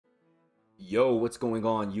Yo, what's going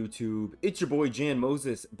on YouTube? It's your boy Jan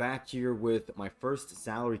Moses back here with my first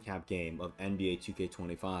salary cap game of NBA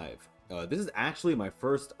 2K25. This is actually my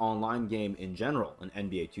first online game in general in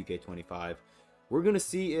NBA 2K25. We're going to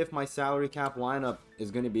see if my salary cap lineup is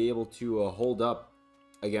going to be able to hold up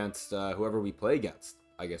against whoever we play against.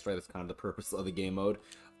 I guess, right? That's kind of the purpose of the game mode.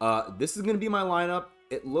 This is going to be my lineup.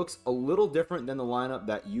 It looks a little different than the lineup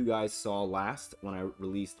that you guys saw last when I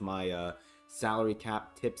released my salary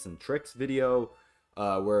cap tips and tricks video,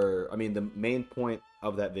 the main point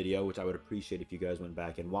of that video, which I would appreciate if you guys went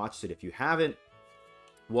back and watched it if you haven't,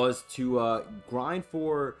 was to grind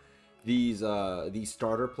for these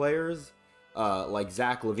starter players like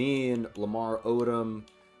Zach LaVine, Lamar Odom,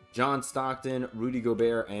 John Stockton, Rudy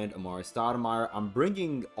Gobert, and Amari Stoudemire. I'm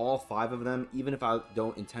bringing all 5 of them, even if I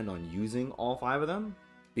don't intend on using all 5 of them,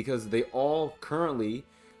 because they all currently,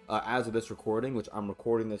 as of this recording, which I'm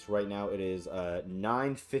recording this right now, it is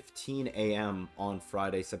 9:15 a.m. on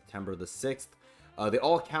Friday, September the 6th. They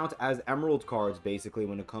all count as emerald cards, basically,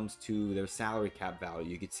 when it comes to their salary cap value.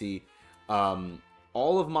 You can see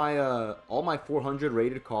all my 400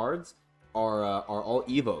 rated cards are all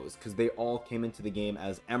Evos, because they all came into the game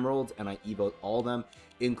as emeralds, and I Evo'd all of them,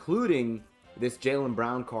 including this Jaylen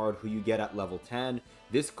Brown card, who you get at level 10.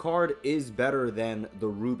 This card is better than the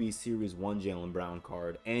Ruby Series 1 Jaylen Brown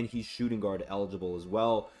card, and he's shooting guard eligible as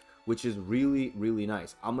well, which is really, really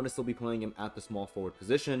nice. I'm going to still be playing him at the small forward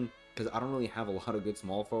position, because I don't really have a lot of good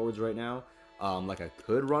small forwards right now. Like, I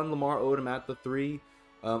could run Lamar Odom at the 3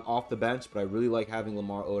 off the bench, but I really like having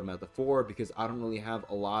Lamar Odom at the 4, because I don't really have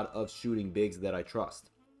a lot of shooting bigs that I trust.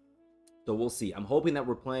 So we'll see. I'm hoping that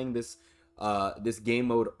we're playing this this game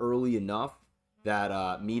mode early enough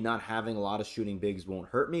that me not having a lot of shooting bigs won't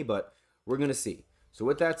hurt me, but we're going to see. So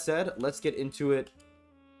with that said, let's get into it,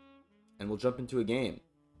 and we'll jump into a game.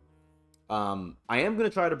 I am going to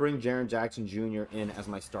try to bring Jaren Jackson Jr. in as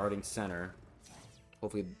my starting center.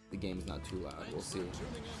 Hopefully the game is not too loud. We'll see.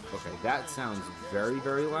 Okay, that sounds very,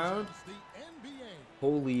 very loud.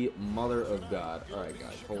 Holy mother of God. All right,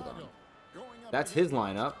 guys, hold on. That's his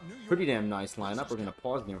lineup. Pretty damn nice lineup. We're going to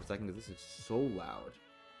pause here for a second because this is so loud.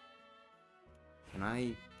 Can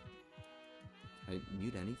I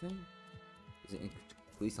mute anything? Is it in,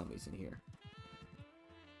 please tell me it's in here.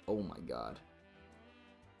 Oh my God.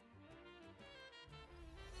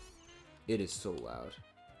 It is so loud.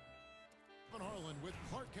 Harlan with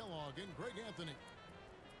Clark Kellogg and Greg Anthony.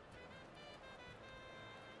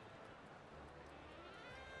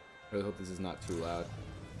 I really hope this is not too loud.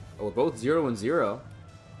 Oh, we're both 0 and 0.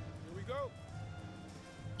 Here we go.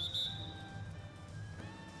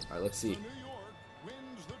 All right, let's see.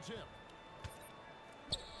 Wins the tip.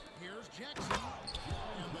 Here's Jackson.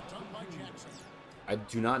 And the dunk by Jackson. I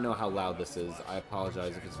do not know how loud this is. I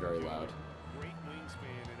apologize if it's very loud. Great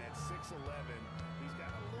wingspan, and at 6'11", he's got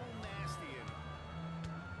a little nasty in him.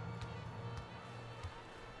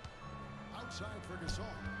 Outside for Gasol.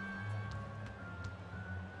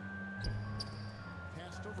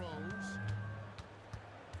 Pass to Rose.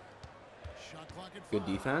 Shot clock at 5. Good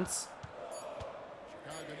defense.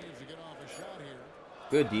 Chicago needs to get off a shot here.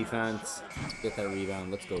 Good defense. Get that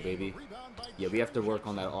rebound. Let's go, baby. Yeah, we have to work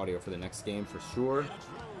on that audio for the next game for sure.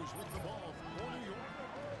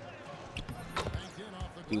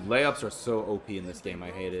 Dude, layups are so OP in this game.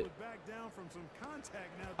 I hate it.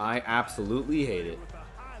 I absolutely hate it.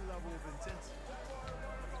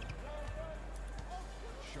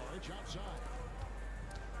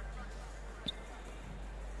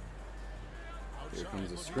 Here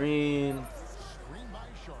comes the screen.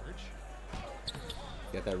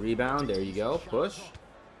 Get that rebound. There you go. Push.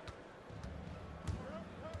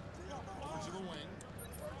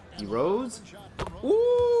 He Rose.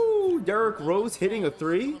 Ooh, Derrick Rose hitting a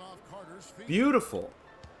 3. Beautiful.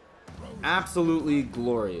 Absolutely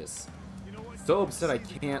glorious. So upset I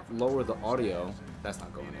can't lower the audio. That's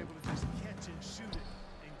not going in.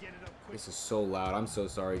 This is so loud. I'm so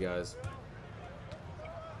sorry, guys.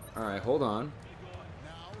 All right, hold on.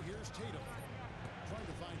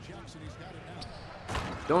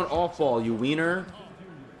 Don't off-ball, you wiener.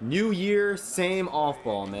 New year, same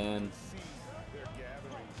off-ball, man.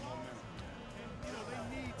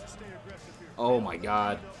 Oh my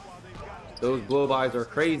God. Those blow-bys are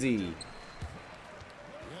crazy.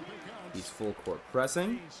 He's full court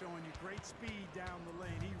pressing.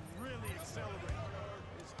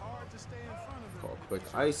 Call quick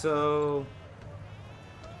ISO.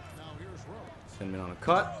 10 minutes on a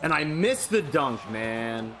cut. And I missed the dunk,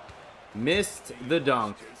 man. Missed the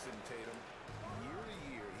dunk.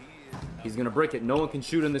 He's going to brick it. No one can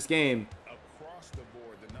shoot in this game.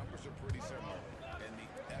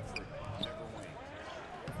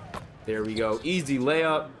 There we go. Easy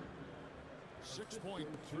layup. 6 points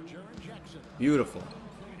for Jaren Jackson. Beautiful.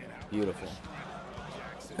 Beautiful.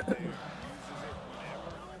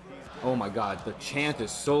 Oh my god, the chant is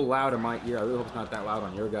so loud in my ear. I really hope it's not that loud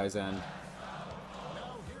on your guys' end.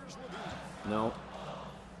 No.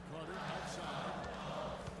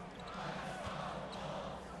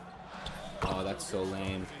 Oh, that's so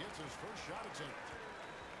lame.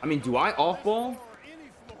 I mean, do I off-ball? Any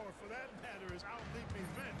floor for that matter is out-leaping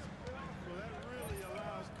Vince. So that really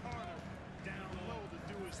allows Carter down low to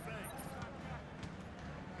do his thing.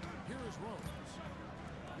 Here is Rose.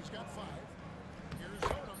 He's got 5. Here's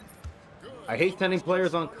Odom. Good. I hate sending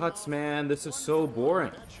players on cuts, man. This is so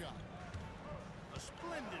boring. That shot. A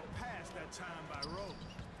splendid pass that time by Rose.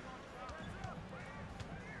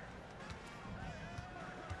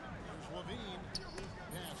 Here's Levine.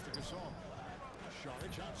 Pass to Gasol.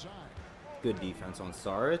 Saric outside. Good defense on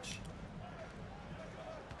Saric.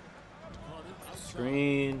 Carter outside.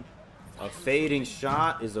 Screen. A fading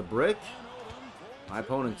shot is a brick. My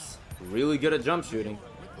opponent's really good at jump shooting.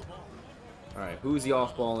 Alright, who's he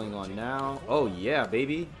off-balling on now? Oh, yeah,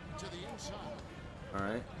 baby. To the inside.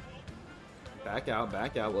 Alright. Back out,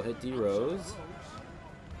 back out. We'll hit D Rose.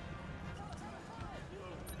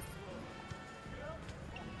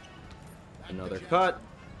 Another cut.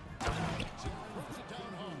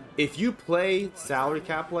 If you play salary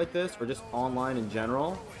cap like this, or just online in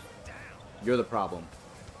general, you're the problem.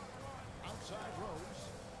 Outside Rose.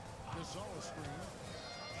 Gasol screen.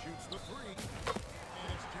 Shoots the 3. And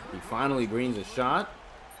it's He Jaren. finally greens a shot.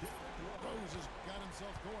 Rose has got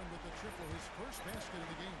himself going with the triple, his first basket of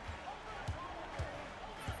the game.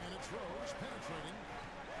 And it's Rose penetrating.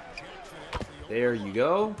 Jackson has the There you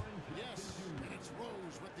go. Yes, and it's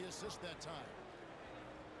Rose with the assist that time.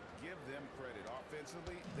 Give them credit.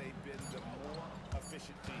 Offensively, they've been the more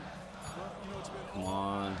efficient team. Come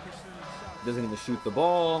on. Doesn't even shoot the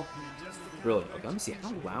ball. Brilliant. Okay, let me see.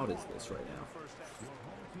 How loud is this right now?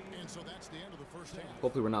 And so that's the end of the first half.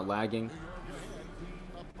 Hopefully we're not lagging.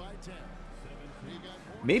 Up by 10. We got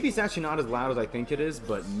more. Maybe it's actually not as loud as I think it is,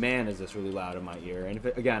 but man, is this really loud in my ear. And if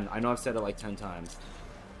it, again, I know I've said it like 10 times.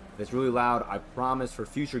 If it's really loud, I promise for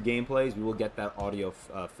future gameplays, we will get that audio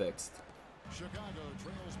fixed. Chicago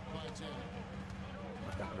trails by 10.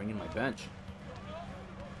 I gotta bring in my bench.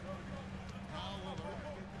 Kyle Lillard.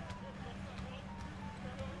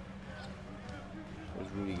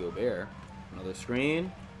 There's Rudy Gobert. Another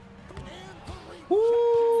screen. And three.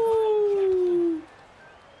 Woo!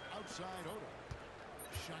 Outside Odom.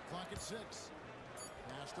 Shot clock at 6.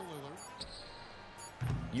 Pass to Lillard.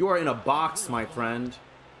 You are in a box, my friend.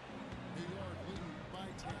 New York lead by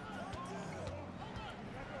 10.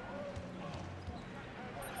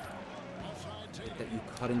 Outside Tatum. That you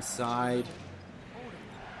cut inside.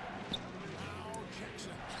 Now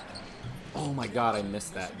Jackson. Oh my god, I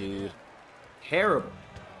missed that, dude. Terrible.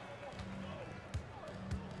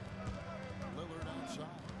 Lillard outside.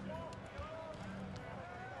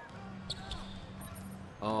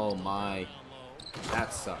 Oh my. Down low.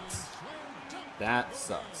 That sucks. That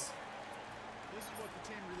sucks. This is what the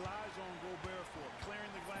team relies on Gobert for,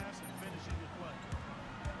 clearing the glass and finishing the play.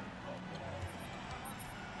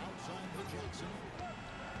 Outside for Jackson.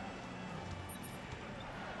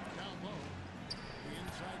 Down low. The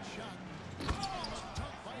inside shot.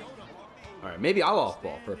 Tough by Odom. Alright, maybe I'll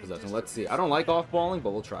off-ball for a possession. Let's see. I don't like off-balling,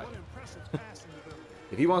 but we'll try. What impressive passing ability.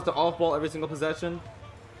 If he wants to off-ball every single possession,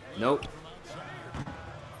 nope. From outside.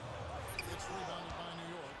 It's rebounded by New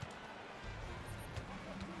York.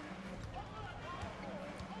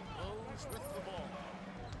 Rose with the ball.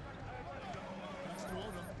 Pass to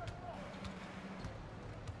Odom.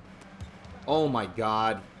 Oh my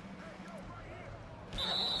god. Tied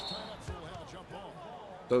up, so we'll have a jump ball.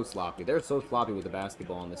 So sloppy. They're so sloppy with the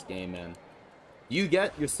basketball in this game, man. You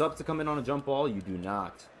get your subs to come in on a jump ball, you do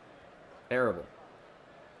not. Terrible.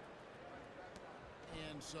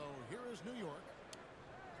 And so here is New York.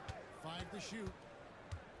 5 to shoot.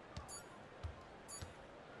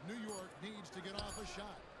 New York needs to get off a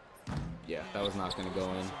shot. Yeah, that was not going to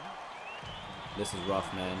go in. This is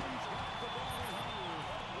rough, man.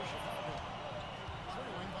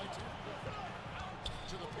 Trailing by 10.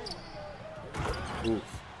 To the paint.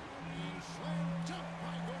 Oof. And slammed up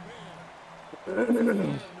by Gobert. Knows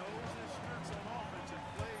his strengths on offense and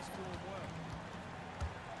plays to him well.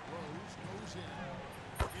 Rose goes in.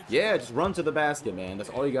 It's Yeah, just run to the basket, man. That's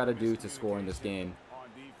all you got to do to score in this game. On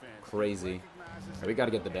defense. Crazy. Recognizes We got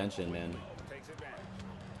to get the bench in, man. takes advantage.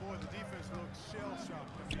 Boy, the defense looks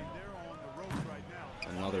shell-shocked. I mean, they're on the ropes right now.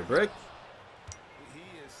 Another brick. He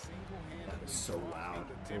is single-handedly That is so loud. dropping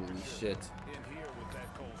the Holy temperature shit. in here with that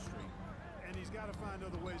cold streak. And he's got to find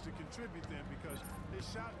other ways to contribute them because his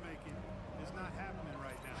shot making is not happening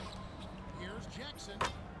right now. Here's Jackson.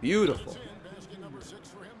 Beautiful. Basket number 6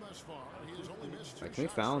 for him thus far. He has only missed 2 Right, can we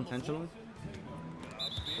shots foul from the intentionally?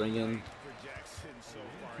 floor. Bring in For Jackson so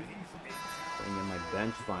far, my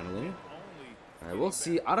bench finally. All right, we'll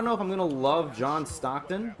see. I don't know if I'm gonna love John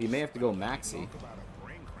Stockton. He may have to go Maxi.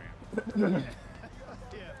 yeah, completely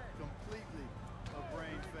a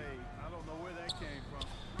brain fade. I don't know where that came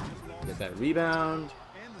from. Get that rebound.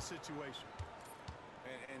 And the situation.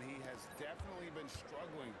 And he has definitely been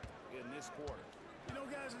struggling in this quarter. You know,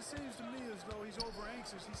 guys, it seems to me as though he's over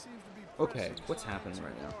anxious. He seems to be Okay, pressing, what's trying happening too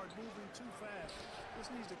right now? hard, moving too fast.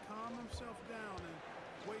 Just needs to calm himself down and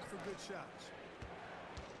wait for good shots.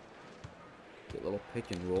 Get a little pick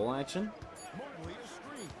and roll action. Mobley a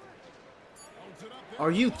screen. Holds it up there.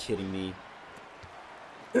 Are you kidding me?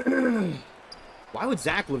 Why would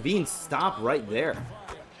Zach LaVine stop right there?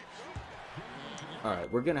 All right,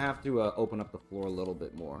 we're gonna have to open up the floor a little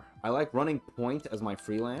bit more. I like running point as my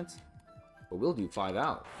freelance, but we'll do 5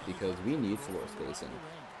 out because we need floor spacing.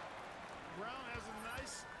 Brown has a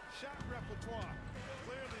nice shot repertoire.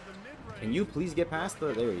 Clearly the mid-range. Can you please get past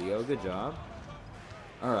the... There you go, good job.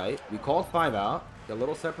 All right, we called 5 out. Got a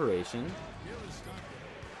little separation. Here is Stockton.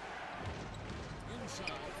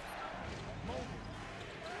 Inside. Mobley.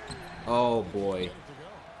 Oh, boy. To go.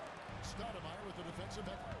 Stoudemire with the defensive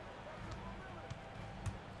effort.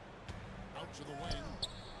 Out to the wing.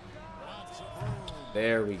 Lots of room.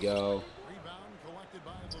 There we go. Rebound collected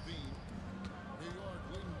by Levine. New York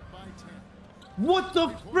leading by 10. What the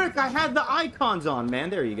frick? I had the icons on,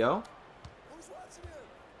 man. There you go. Who's watching it?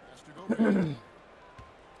 Has to go back.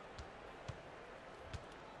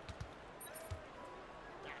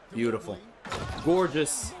 Beautiful.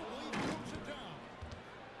 Gorgeous.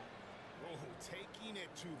 Taking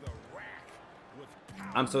it to the rack with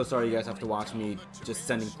power. I'm so sorry you guys have to watch me just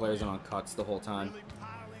sending players in on cuts the whole time. Really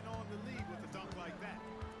piling on the lead with a dunk like that.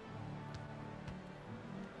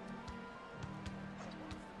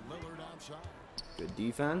 Lillard outside. Good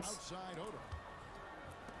defense. Outside Odo.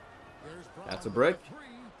 There's Brown That's a with brick.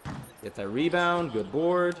 three. Get that rebound. Good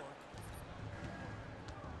board.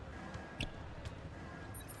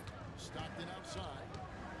 Stockton outside.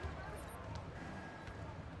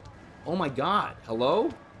 Oh my god. Hello?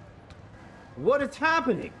 What is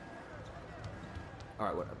happening?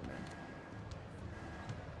 Alright, whatever, man.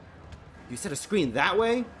 You set a screen that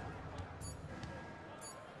way?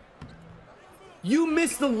 You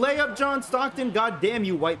missed the layup, John Stockton. God damn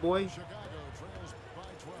you, white boy. Chicago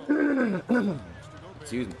trails by 12.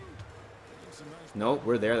 Excuse me. Nope,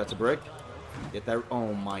 we're there. That's a brick. Get that.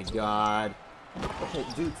 Oh my god. Okay,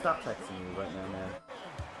 dude, stop texting me right now, man.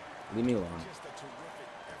 Leave me alone. Just a terrific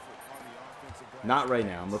effort on the offensive glass. Not right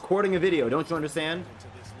now. I'm recording a video. Don't you understand? To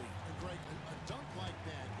this league. And Greg, a dunk like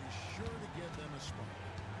that is sure to give them a spark.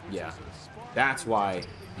 Yeah. That's why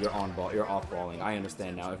you're on ball. You're off balling. I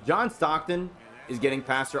understand now. If John Stockton is getting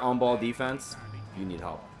past your on ball defense, you need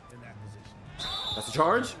help. In that position. That's a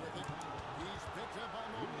charge. He's picked up by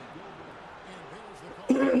Mobley.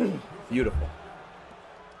 And there's the call. Beautiful.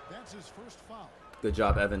 That's his first foul. Good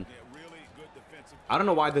job, Evan. Yeah, really good defensive. I don't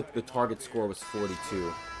know why the target score was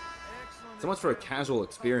 42. So much for a casual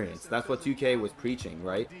experience. That's what 2K was preaching,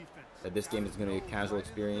 right? That this game is going to be a casual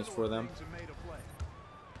experience for them.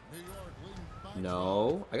 New York leading by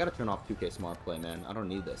No. I got to turn off 2K Smart Play, man. I don't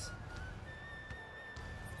need this.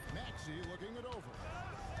 Maxey looking it over.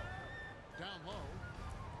 Down low.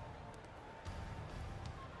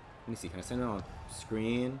 Let me see. Can I send it on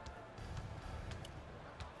screen?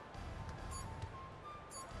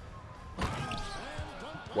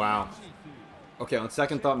 Wow. Okay, on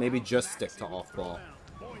second thought, maybe just stick to off ball.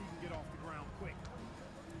 Boy, you can get off the ground quick.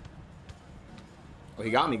 Oh, he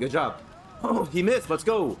got me. Good job. Oh, he missed. Let's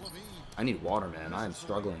go. I need water, man. I am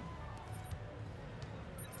struggling.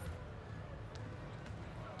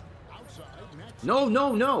 Outside. Maxey. No,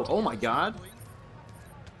 no, no. Oh, my God.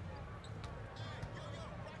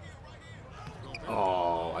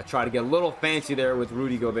 Oh, I tried to get a little fancy there with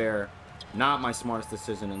Rudy Gobert. Not my smartest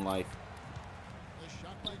decision in life. The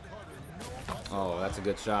shot by Carter. No. Oh, that's a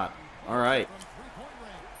good shot. All right. From three-point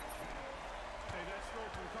range. Hey, that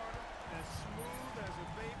stroke from Carter, as smooth as a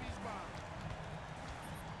baby's bottom.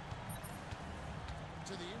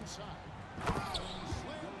 To the inside.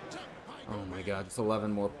 Slam dunk by Oh, my God. Just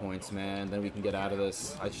 11 more points, man. Then we can get out of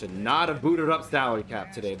this. I should not have booted up salary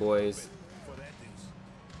cap today, boys. For that deuce.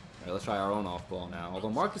 All right, let's try our own off ball now. Although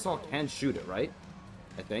Marcus All can shoot it, right?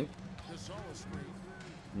 I think. Gasol screen.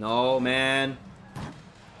 No, man.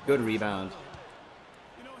 Good rebound.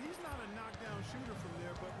 You know, he's not a knockdown shooter from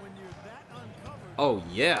there, but when you're that uncovered, Oh,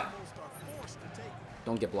 yeah. almost are forced to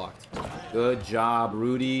Don't get blocked. Good job,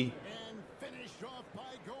 Rudy. And finished off by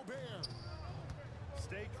Gobert.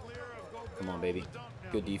 Stay clear of Gobert. Come on, baby.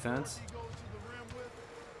 Good defense. He goes to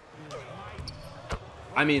the rim with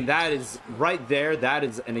I mean, that is right there. That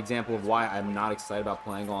is an example of why I'm not excited about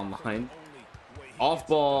playing online. Off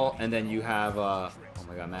ball, and then you have, oh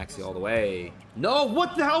my god, Maxey all the way. No,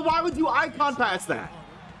 what the hell? Why would you icon pass that?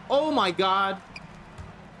 Oh my god.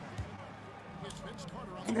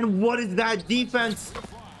 And then what is that defense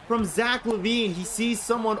from Zach LaVine? He sees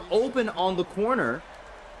someone open on the corner,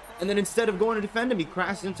 and then instead of going to defend him, he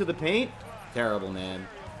crashes into the paint. Terrible, man.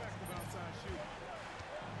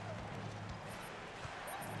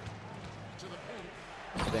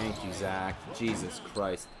 Thank you, Zach. Jesus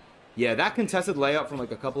Christ. Yeah, that contested layup from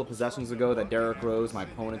like a couple of possessions ago that Derrick Rose, my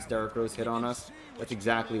opponent's Derrick Rose, hit on us. That's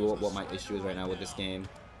exactly what my issue is right now with this game.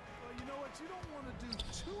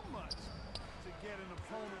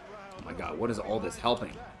 Oh my god, what is all this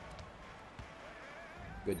helping?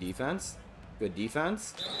 Good defense. Good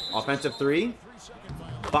defense. Offensive three.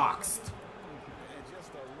 Boxed.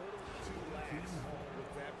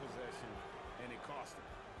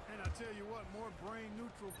 And I tell you what, more brain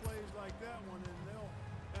neutral plays like that one, and they'll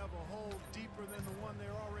have a hole deeper than the one they're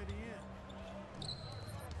already in.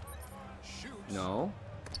 Shoots. No.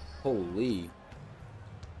 Holy.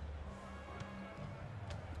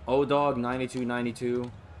 O-Dog 92-92.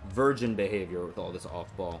 Virgin behavior with all this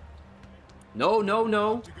off ball. No, no,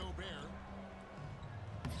 no. To Gobert.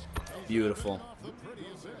 Beautiful. Off the pretty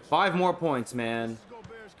assist. 5 more points, man.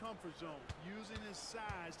 Gobert's comfort zone, using his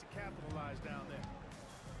size to capitalize down there.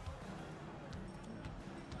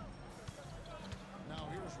 Now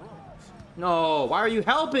here's Rose. No, why are you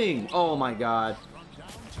helping? Oh my god. From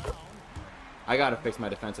downtown. I gotta fix my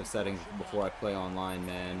defensive settings before I play online,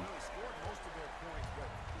 man.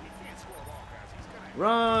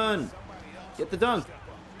 Run! Get the dunk.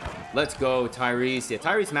 Let's go, Tyrese. Yeah,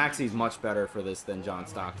 Tyrese Maxey is much better for this than John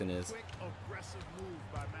Stockton is. Quick, aggressive move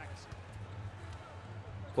by Maxey.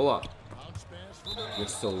 Pull up. Bounce pass for Rose. You're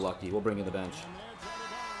so lucky. We'll bring in the bench. And that's out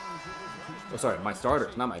of bounds. Oh, sorry, my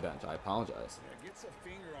starters, not my bench. I apologize. Gets a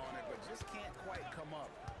finger on it, but just can't quite come up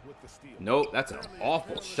with the steal. Nope, that's an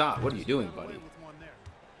awful shot. What are you doing, buddy? With one there.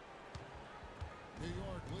 New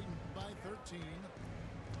York leading by 13.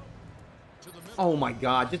 To the middle. Oh my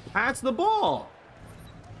god, just pass the ball.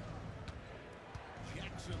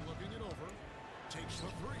 Jackson looking it over. Takes the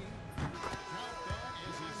three. Count that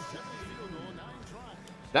as his seventh field goal, 9 tries.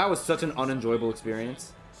 That was such an unenjoyable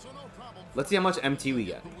experience. So no problem. Let's see how much MT we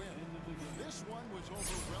get. The win. This one was over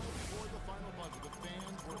well before the final buzzer. The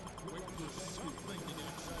fans were waiting for something to get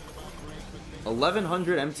excited about. Great, but they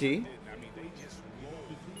 1100 MT. I mean, they just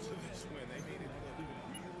rolled to this win. They made it look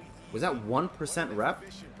really Was that 1% rep?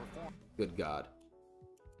 efficient performance. Good God.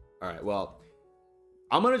 Alright, well,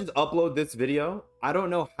 I'm gonna just upload this video. I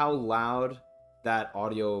don't know how loud that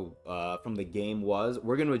audio from the game was.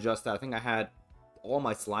 We're gonna adjust that. I think I had all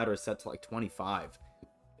my sliders set to like 25.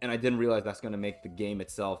 And I didn't realize that's gonna make the game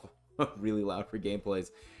itself really loud for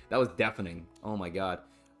gameplays. That was deafening. Oh my god.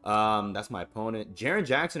 That's my opponent. Jaren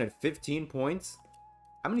Jackson had 15 points.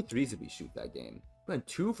 How many threes did we shoot that game? We went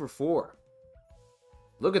 2 for 4.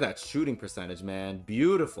 Look at that shooting percentage, man.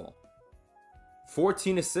 Beautiful.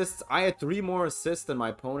 14 assists. I had 3 more assists than my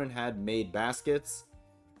opponent had made baskets.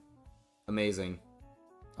 Amazing.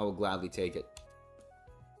 I will gladly take it.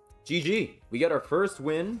 GG. We get our first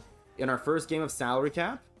win in our first game of salary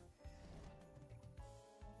cap.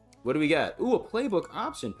 What do we get? Ooh, a playbook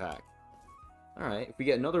option pack. Alright, if we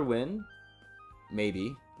get another win,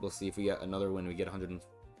 maybe. We'll see if we get another win. We get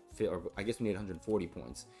 150, or I guess we need 140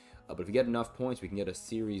 points. But if we get enough points, we can get a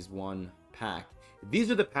Series 1 pack. These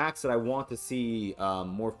are the packs that I want to see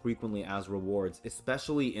more frequently as rewards,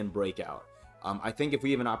 especially in Breakout. I think if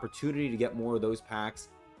we have an opportunity to get more of those packs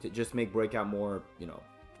to just make Breakout more, you know,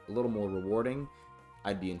 a little more rewarding,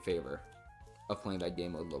 I'd be in favor of playing that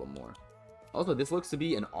game a little more. Also, this looks to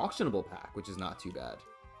be an auctionable pack, which is not too bad.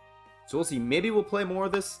 So we'll see. Maybe we'll play more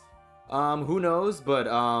of this. Who knows? But,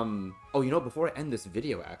 oh, you know, before I end this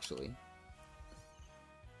video, actually,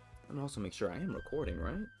 I'm gonna also make sure I am recording,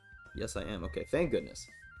 right? Yes, I am. Okay, thank goodness.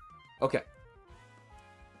 Okay.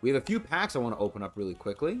 We have a few packs I want to open up really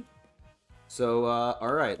quickly. So,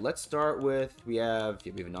 alright, let's start with, we have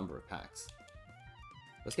a number of packs.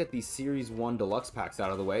 Let's get these Series 1 Deluxe packs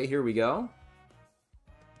out of the way. Here we go.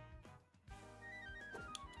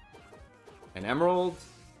 An Emerald.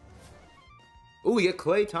 Ooh, we get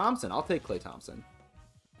Klay Thompson. I'll take Klay Thompson.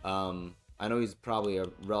 I know he's probably a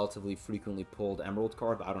relatively frequently pulled Emerald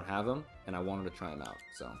card, but I don't have him, and I wanted to try him out,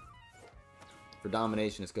 so. For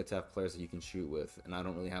domination, it's good to have players that you can shoot with, and I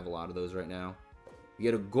don't really have a lot of those right now. You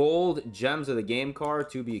get a gold Gems of the Game card,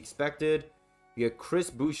 to be expected. You get Chris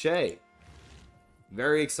Boucher.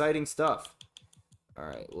 Very exciting stuff.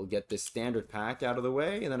 Alright, we'll get this standard pack out of the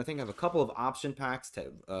way, and then I think I have a couple of option packs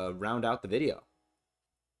to round out the video.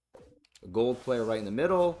 A gold player right in the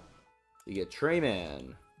middle. You get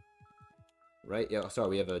Treyman. Right? Yeah, sorry,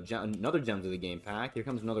 we have another Gems of the Game pack. Here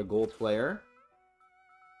comes another gold player.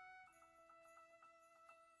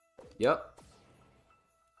 Yep.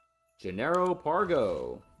 Gennaro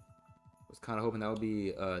Pargo. Was kind of hoping that would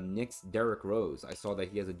be Knicks Derrick Rose. I saw that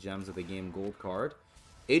he has a Gems of the Game gold card.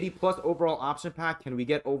 80 plus overall option pack. Can we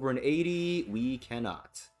get over an 80? We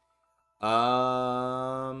cannot.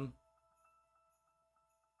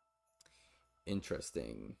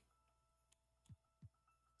 Interesting.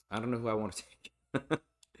 I don't know who I want to take.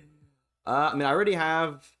 I mean, I already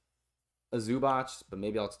have a Zubac, but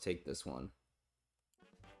maybe I'll just take this one.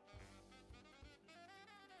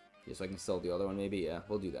 Yeah, so I can sell the other one, maybe? Yeah,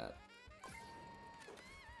 we'll do that.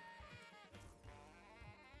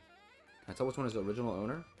 Can I tell which one is the original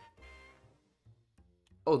owner?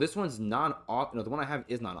 Oh, this one's non-auction. No, the one I have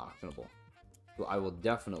is non-auctionable. So I will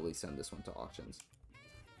definitely send this one to auctions.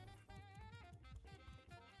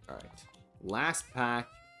 Alright. Last pack.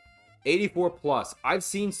 84 plus. I've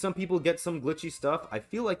seen some people get some glitchy stuff. I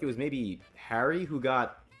feel like it was maybe Harry who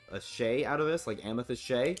got a Shea out of this, like Amethyst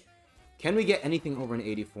Shea. Can we get anything over an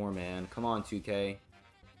 84, man? Come on, 2K.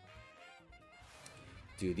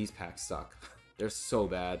 Dude, these packs suck. They're so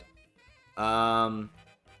bad. Do I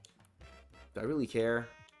really care?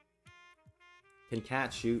 Can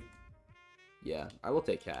Cat shoot? Yeah, I will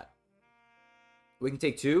take Cat. We can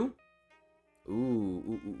take 2?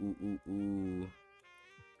 Ooh.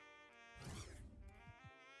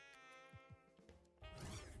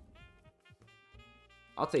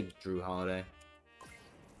 I'll take Drew Holiday.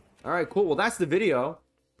 Alright, cool. Well, that's the video.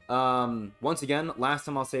 Once again, last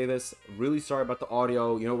time I'll say this, really sorry about the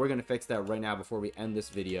audio. You know, we're going to fix that right now before we end this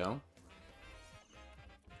video.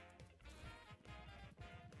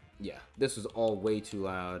 Yeah, this was all way too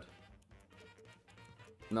loud.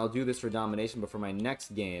 And I'll do this for domination, but for my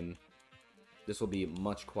next game, this will be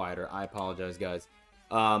much quieter. I apologize, guys.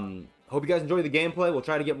 Hope you guys enjoy the gameplay. We'll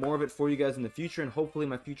try to get more of it for you guys in the future, and hopefully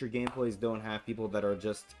my future gameplays don't have people that are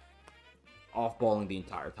just off-balling the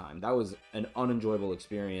entire time. That was an unenjoyable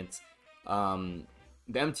experience. The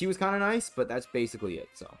MT was kind of nice, but that's basically it.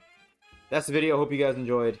 So that's the video. Hope you guys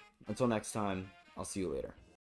enjoyed. Until next time, I'll see you later.